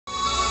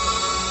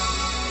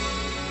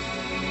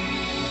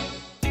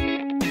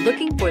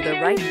Looking for the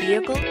right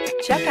vehicle?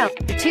 Check out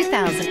the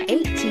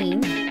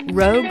 2018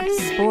 Rogue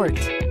Sport.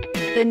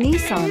 The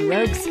Nissan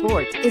Rogue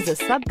Sport is a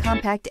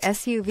subcompact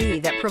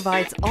SUV that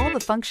provides all the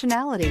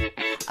functionality.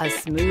 A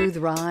smooth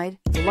ride,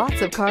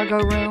 lots of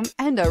cargo room,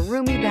 and a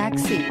roomy back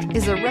seat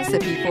is a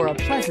recipe for a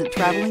pleasant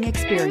traveling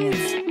experience.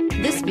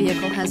 This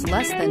vehicle has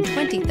less than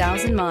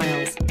 20,000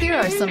 miles. Here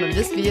are some of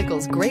this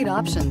vehicle's great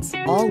options: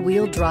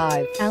 all-wheel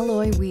drive,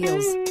 alloy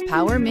wheels,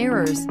 power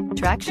mirrors,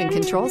 traction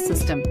control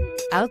system,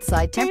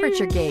 outside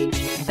temperature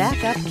gauge,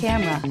 backup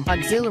camera,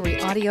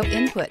 auxiliary audio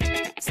input,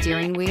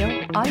 steering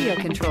wheel audio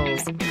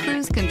controls,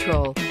 cruise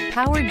control,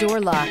 power door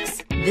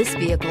locks. This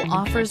vehicle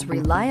offers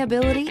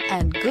reliability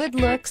and good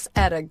looks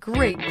at a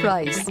great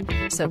price.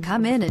 So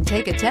come in and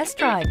take a test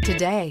drive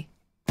today.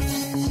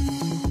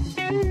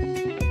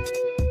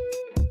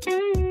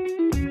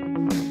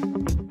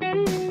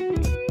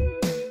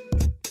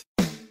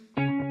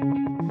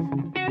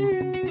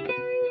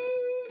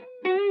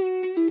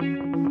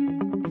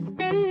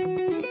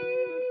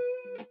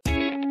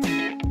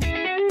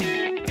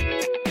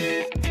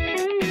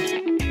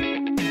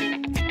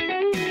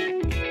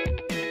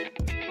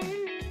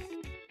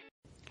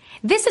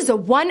 This is a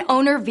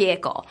one-owner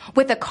vehicle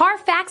with a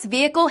Carfax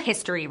Vehicle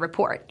History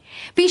Report.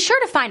 Be sure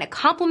to find a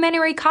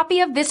complimentary copy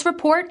of this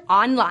report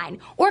online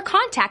or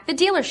contact the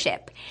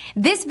dealership.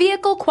 This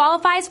vehicle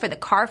qualifies for the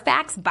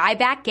Carfax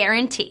Buyback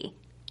Guarantee.